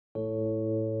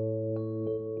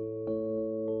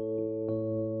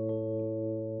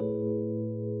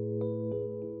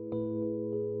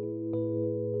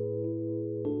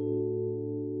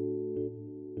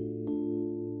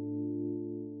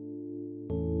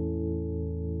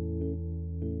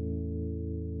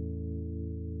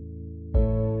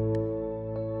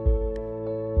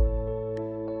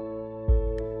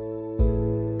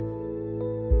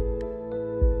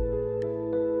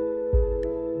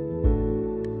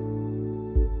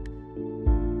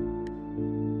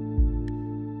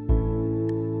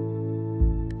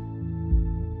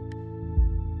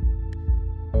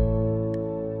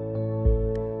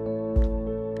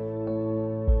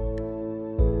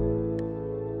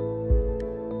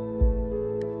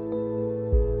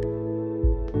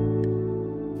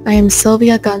I am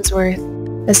Silvia Gunsworth,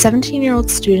 a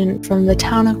 17-year-old student from the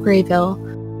town of Grayville,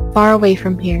 far away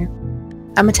from here.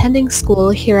 I'm attending school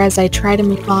here as I try to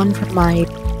move on from my...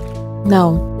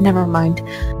 No, never mind.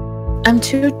 I'm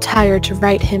too tired to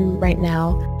write him right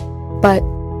now, but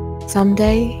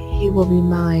someday he will be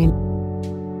mine.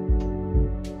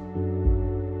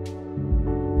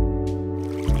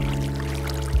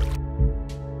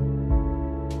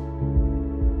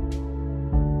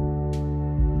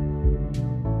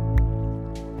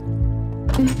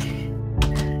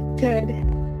 Good.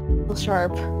 Real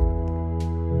sharp.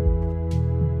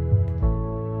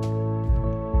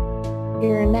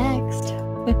 You're next.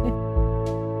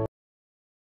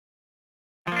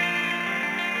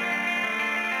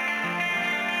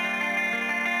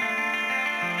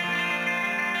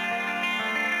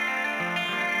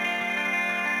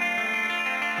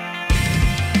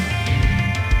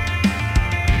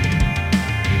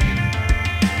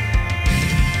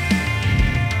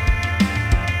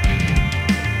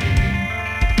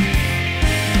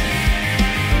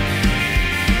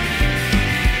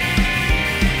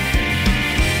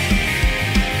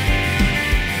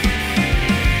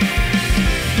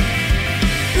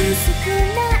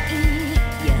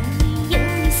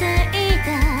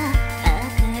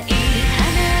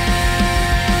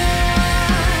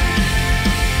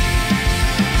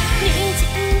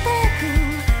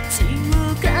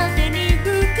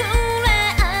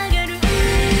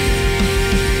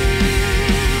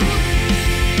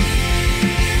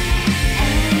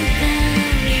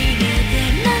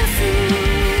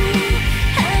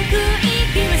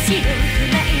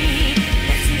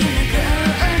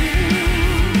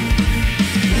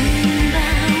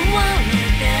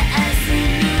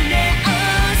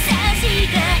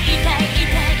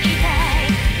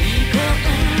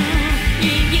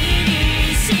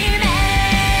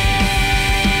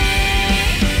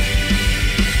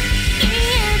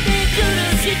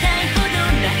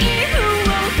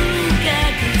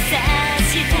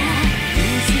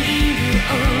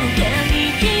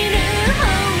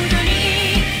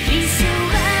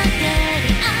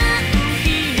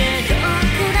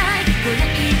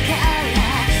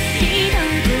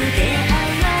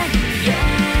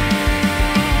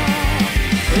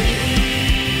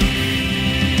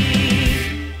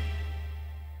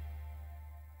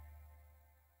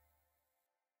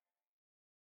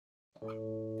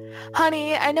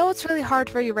 Honey, I know it's really hard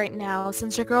for you right now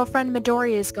since your girlfriend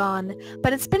Midori is gone,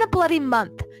 but it's been a bloody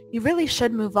month. You really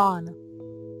should move on.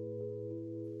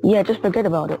 Yeah, just forget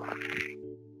about it.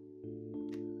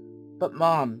 But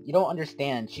Mom, you don't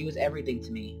understand. She was everything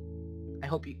to me. I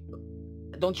hope you...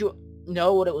 Don't you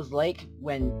know what it was like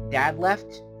when Dad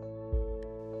left?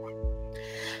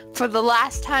 For the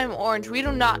last time, Orange, we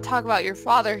do not talk about your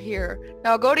father here.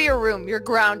 Now go to your room. You're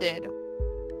grounded.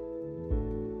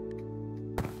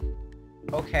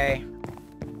 Okay.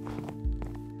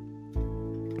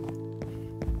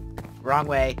 Wrong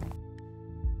way.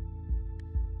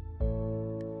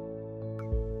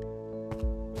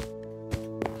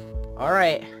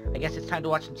 Alright, I guess it's time to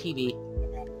watch some TV.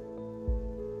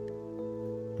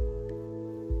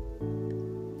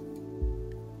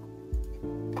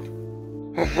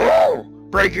 Ho-ho!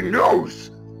 Breaking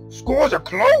news! Schools are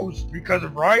closed because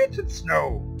of riots and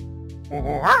snow.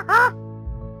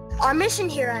 Our mission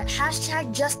here at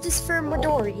 #Justice for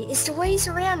Midori is to raise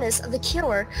awareness of the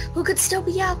killer who could still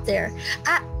be out there.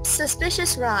 At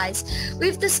Suspicious Rise,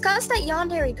 we've discussed that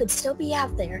Yandere could still be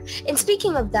out there, and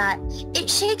speaking of that, it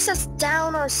shakes us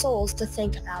down our souls to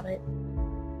think about it.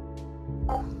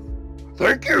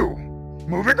 Thank you.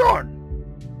 Moving on.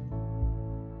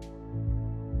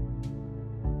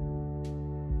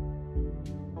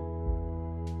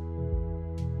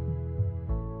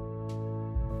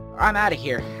 I'm out of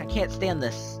here. I can't stand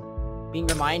this. Being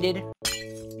reminded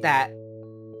that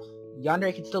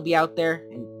Yandere can still be out there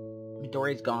and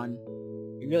Midori's gone.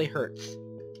 It really hurts.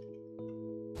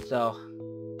 So,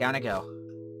 down I go.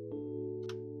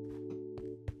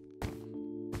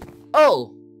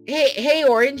 Oh! Hey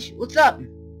Orange! What's up?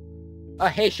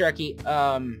 Hey Sharky.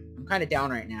 I'm kinda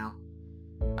down right now.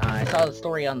 I saw the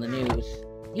story on the news.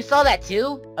 You saw that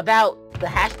too? About the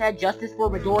 #Justice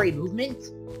for Midori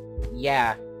movement?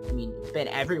 Yeah. I mean, it's been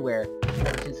everywhere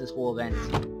ever since this whole event.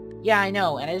 Yeah, I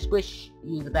know, and I just wish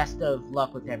you the best of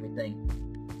luck with everything.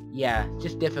 Yeah, it's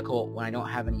just difficult when I don't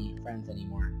have any friends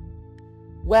anymore.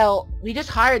 Well, we just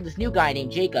hired this new guy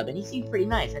named Jacob, and he seemed pretty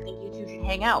nice. I think you two should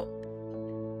hang out.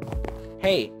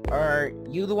 Hey, are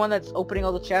you the one that's opening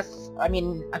all the chests? I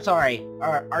mean, I'm sorry,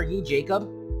 are you Jacob?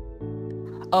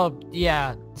 Oh,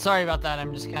 yeah, sorry about that,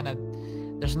 I'm just kinda...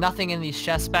 There's nothing in these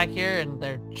chests back here, and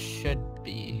there should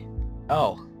be.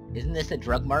 Oh, Isn't this a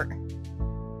drug mart?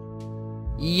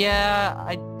 Yeah,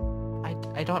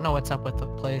 I don't know what's up with the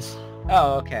place.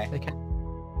 Oh, okay. They can...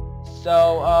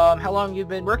 So, how long have you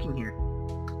been working here?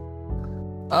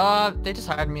 They just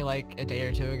hired me like a day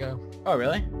or two ago. Oh,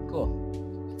 really?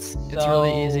 Cool. It's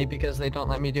really easy because they don't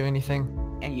let me do anything.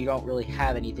 And you don't really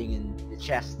have anything in the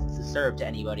chest to serve to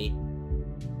anybody.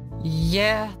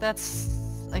 Yeah, that's...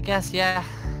 I guess, yeah.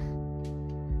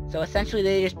 So essentially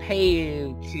they just pay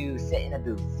you to sit in a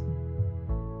booth.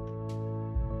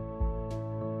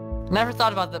 Never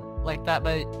thought about it like that,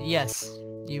 but yes,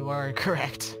 you are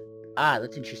correct. Ah,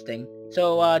 that's interesting.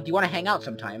 So, do you want to hang out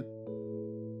sometime?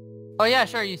 Oh yeah,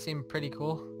 sure, you seem pretty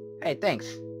cool. Hey, thanks.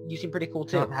 You seem pretty cool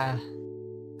I too.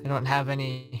 don't have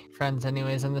any friends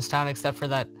anyways in this town except for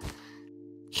that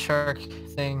shark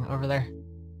thing over there.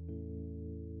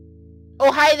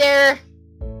 Oh, hi there!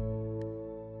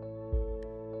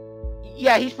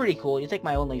 Yeah, he's pretty cool. He's like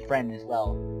my only friend as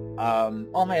well.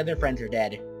 All my other friends are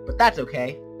dead. But that's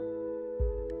okay.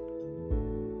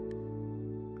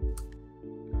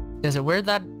 Is it weird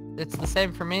that it's the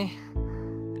same for me?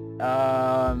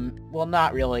 Well,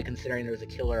 not really, considering there's a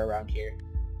killer around here.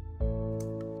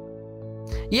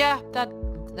 Yeah, that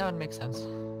would make sense.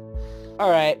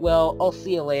 Alright, well, I'll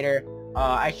see you later.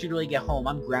 I should really get home.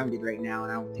 I'm grounded right now,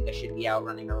 and I don't think I should be out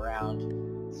running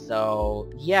around. So,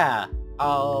 yeah.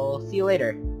 I'll see you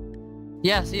later.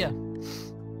 Yeah, see ya.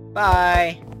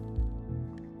 Bye!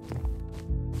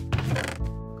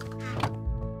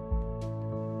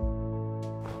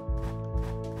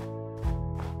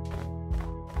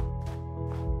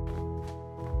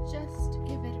 Just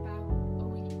give it about a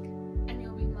week, and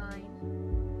you'll be mine.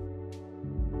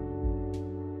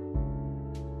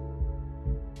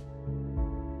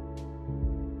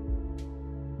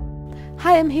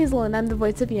 Hi, I'm Hazel and I'm the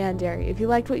voice of Yandere. If you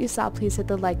liked what you saw, please hit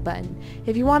the like button.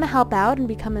 If you want to help out and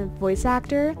become a voice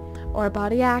actor or a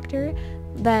body actor,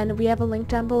 then we have a link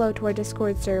down below to our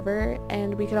Discord server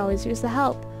and we could always use the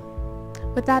help.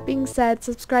 With that being said,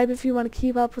 subscribe if you want to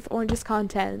keep up with Orange's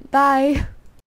content. Bye!